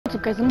What's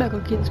up, guys? I'm back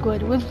on Kitten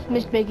Squad with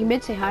Miss Becky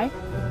Mid. Say hi.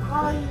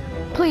 Hi.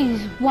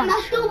 Please watch. And I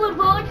stupid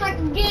voice like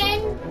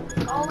again.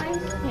 Always.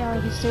 Yeah,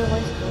 like his stupid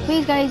voice.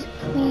 Please, guys,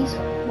 please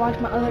watch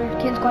my other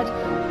Kitten Squads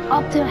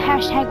up to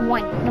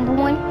 #1. Number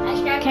 1.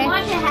 Hashtag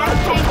 1 to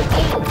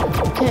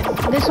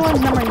 #8. This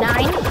one's number 9.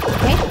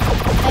 Okay.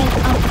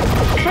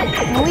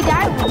 And when we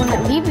die, we're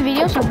gonna leave the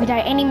video. So if we die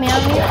any minute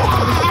of this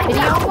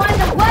video, I want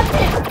the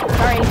weapon.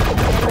 sorry.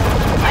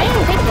 I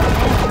didn't take that.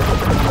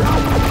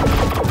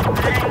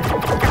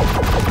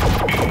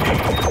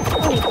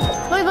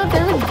 Look,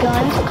 there's a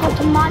gun. It's called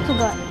tomato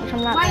gun, which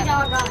I'm not. My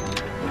dog gun.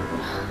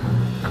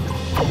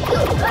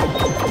 Okay,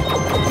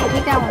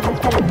 take that one. That's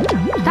better.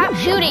 Stop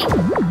shooting.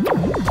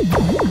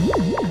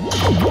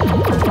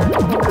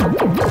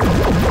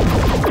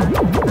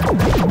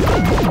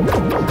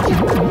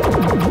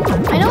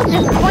 I know it's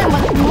just a coin,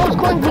 but the most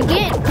coins we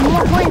get, the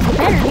more coins the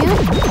better, dude.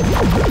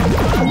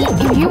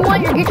 If you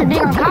want to get your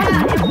dang on copy,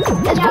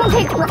 it's gonna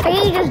take for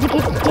ages to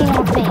get the dang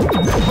on thing.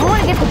 I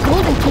want to get the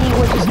golden kitty,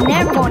 which is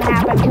never going to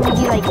happen until we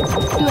do an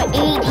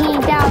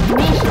 18,000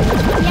 mission.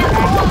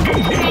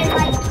 Yeah,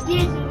 like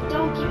this.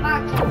 Don't keep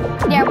on.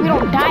 Yeah, we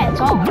don't die,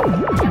 that's all. We know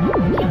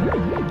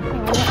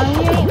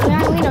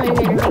you're gonna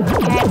take the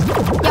cat.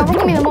 Yeah, we're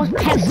gonna be the most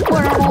pet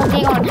sport of all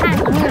day on time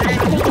because we're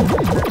just taking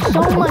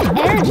so much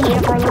energy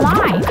out of our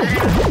lives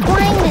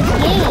playing this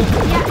game.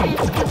 Yeah, and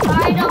if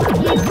I don't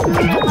keep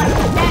doing it like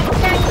that,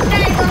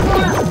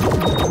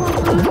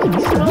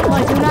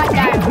 Like, do not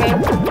die, okay?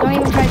 Don't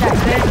even try to die,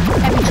 okay?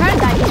 If you try to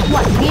die, guess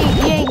what? You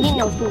ain't getting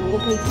no food. We'll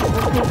play food.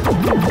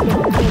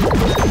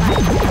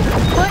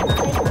 But,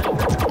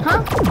 huh?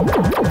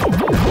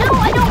 No, I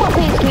don't want to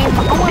play this game. I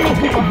want to make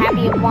people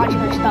happy and watching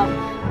our stuff.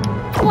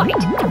 But,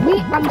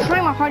 I'm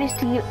trying my hardest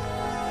to get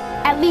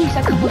at least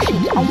a couple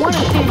sheets. I want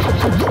to finish the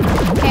sheets,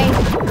 okay?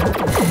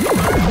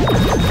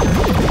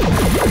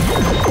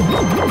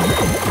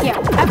 Yeah,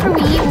 after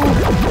we eat, we'll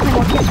play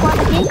more Kitten Squad,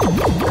 okay?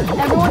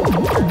 Everyone,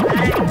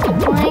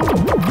 playing,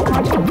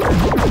 watching.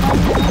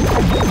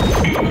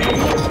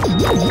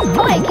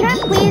 Oh wait, can I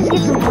please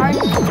get some hearts?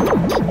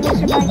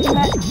 Mr. Bike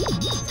back.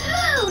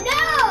 Ooh, no!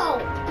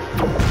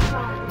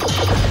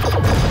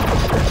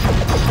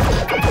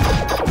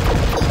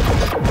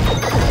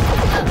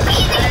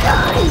 Easy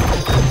guys!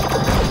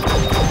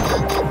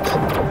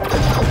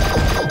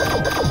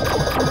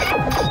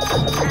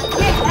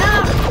 Get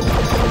out!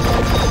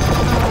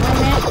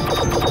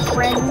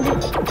 Friend.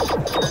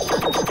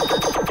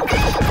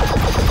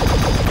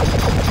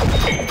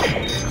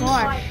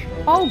 Gosh.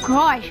 Oh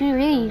gosh, he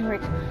really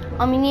hurts.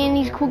 You need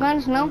these cool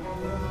guns, no?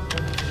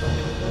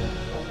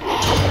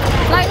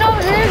 Like, no,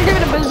 this is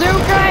giving a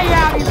bazooka,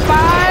 yeah, be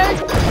fine.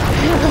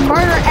 You can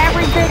murder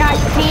everything I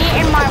see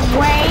in my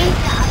way.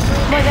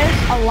 But there's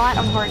a lot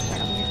of hearts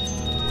right over here.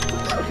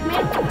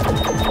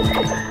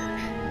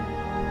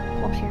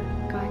 Oops, here.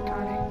 God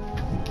darn it.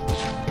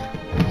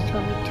 It's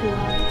gonna be too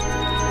hard.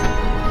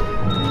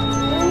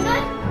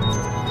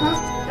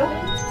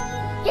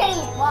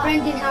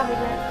 Friend didn't have it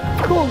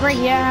yet. Cool, great,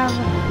 yeah.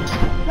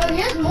 No,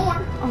 here's more.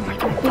 Oh my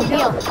god, big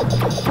deal.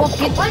 Wolf,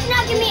 Let's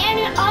not give me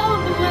any all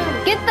of the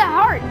loot. get the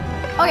heart.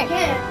 Okay,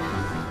 Here.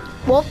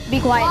 Wolf, be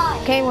quiet. Why?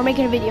 Okay, we're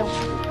making a video.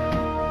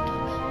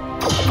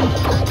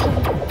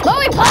 Let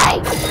me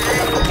play!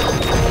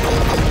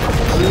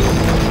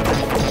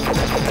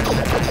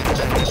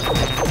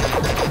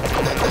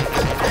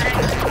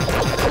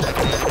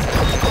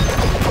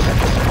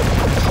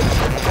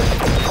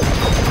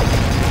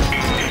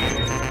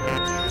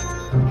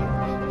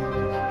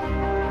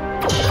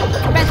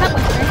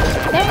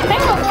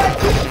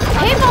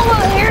 People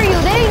will hear you.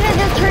 They need to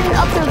just turn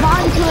up their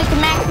volume to like the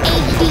max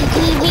HD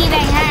TV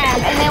they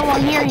have, and they will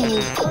hear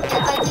you. Okay,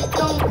 I just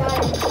don't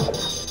got it.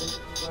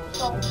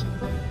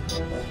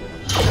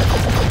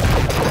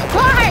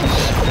 Gosh!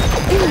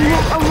 This is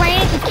a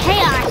random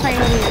chaos right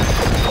here.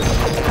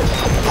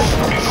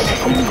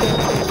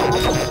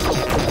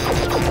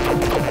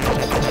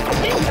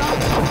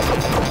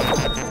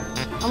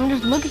 I'm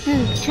just looking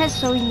through the chest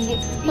so we can get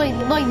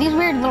like these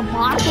weird little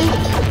boxes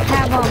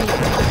have guns in,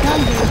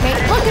 okay?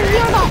 Look, there's the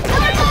other ball!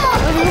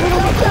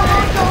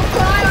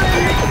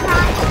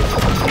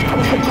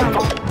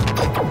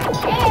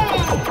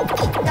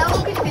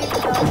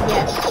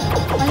 Yes.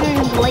 I'm gonna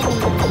use lightning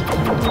gun.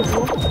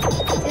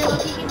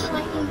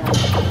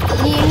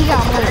 Yeah, he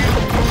got more.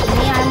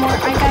 Me, I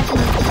got some.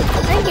 I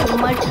didn't get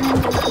much time to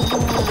do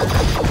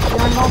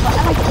ball, but I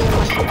like to do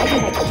much. I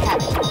think I can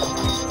have it.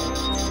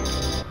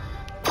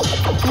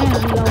 There we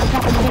go. We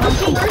got the big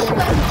piece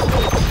there.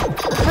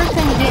 First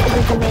thing you get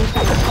is the main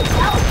side.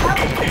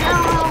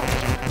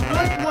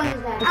 Which one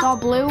is that? It's all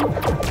blue.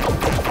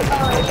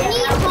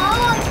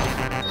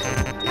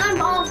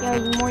 Non-ball. Yo,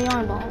 you more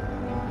yawn ball.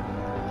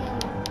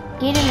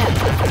 Get in there.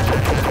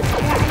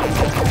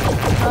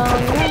 Oh,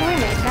 you're gonna win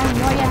it. I have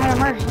no idea how to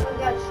merge.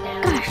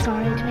 Gosh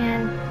darn it,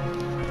 man.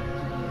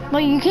 No,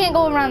 you can't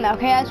go around that,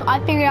 okay? So I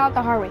figured out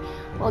the hard way.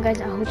 Well, guys,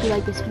 I hope you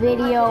like this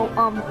video.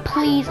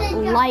 Please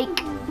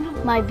like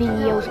my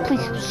videos.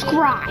 Please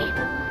subscribe.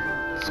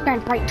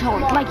 Subscribe right to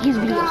like his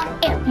videos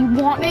if you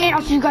want. And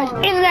I'll see you guys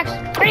in the next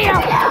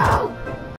video.